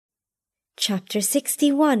Chapter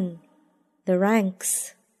 61. The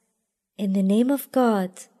Ranks. In the name of God,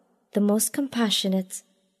 the most compassionate,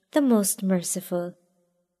 the most merciful.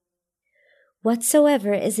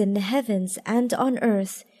 Whatsoever is in the heavens and on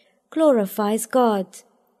earth glorifies God,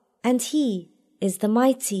 and He is the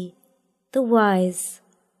mighty, the wise.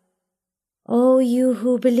 O you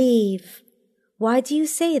who believe, why do you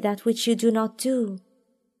say that which you do not do?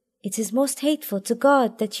 It is most hateful to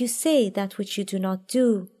God that you say that which you do not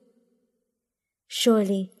do.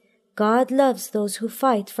 Surely God loves those who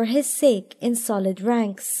fight for His sake in solid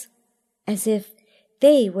ranks, as if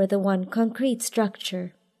they were the one concrete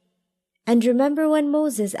structure. And remember when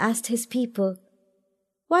Moses asked his people,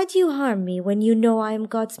 "Why do you harm me when you know I am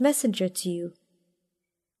God's messenger to you?"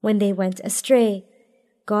 When they went astray,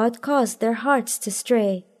 God caused their hearts to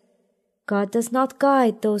stray. God does not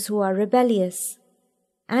guide those who are rebellious.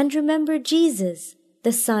 And remember Jesus,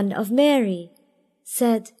 the son of Mary,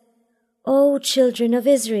 said, "O children of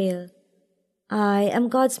Israel, I am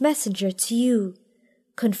God's messenger to you,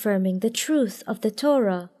 confirming the truth of the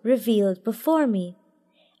Torah revealed before me,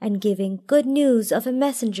 and giving good news of a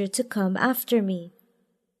messenger to come after me.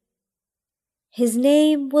 His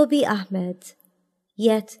name will be Ahmed."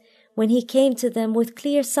 Yet when he came to them with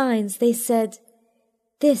clear signs, they said,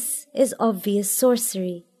 "This is obvious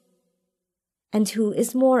sorcery." And who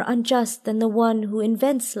is more unjust than the one who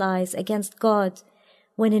invents lies against God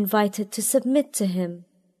when invited to submit to Him?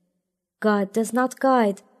 God does not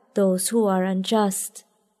guide those who are unjust.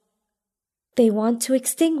 They want to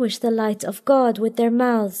extinguish the light of God with their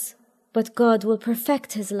mouths, but God will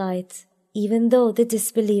perfect His light, even though the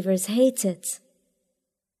disbelievers hate it.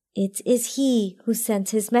 It is He who sent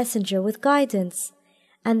His messenger with guidance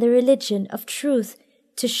and the religion of truth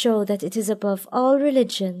to show that it is above all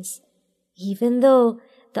religions, even though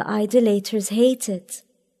the idolaters hate it.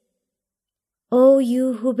 O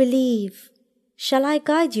you who believe, shall I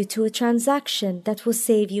guide you to a transaction that will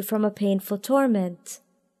save you from a painful torment?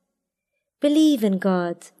 Believe in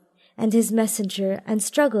God and His messenger and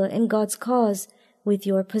struggle in God's cause with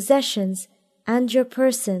your possessions and your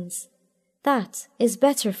persons. That is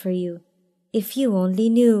better for you, if you only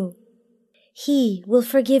knew. He will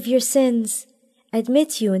forgive your sins,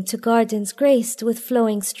 admit you into gardens graced with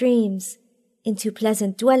flowing streams, into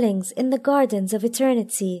pleasant dwellings in the gardens of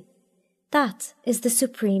eternity. That is the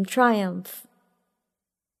supreme triumph.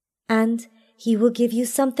 And He will give you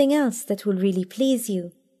something else that will really please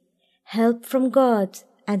you, help from God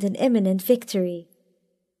and an imminent victory.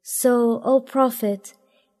 So, O Prophet,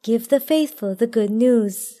 give the faithful the good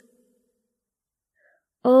news.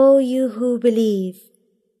 O you who believe,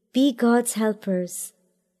 be God's helpers.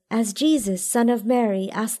 As Jesus, son of Mary,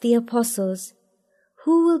 asked the apostles,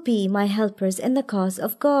 "Who will be my helpers in the cause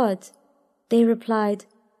of God?" They replied,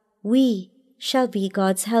 "We shall be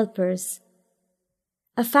God's helpers."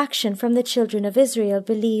 A faction from the children of Israel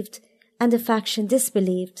believed, and a faction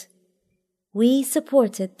disbelieved. We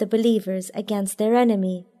supported the believers against their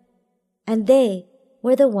enemy, and they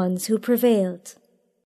were the ones who prevailed.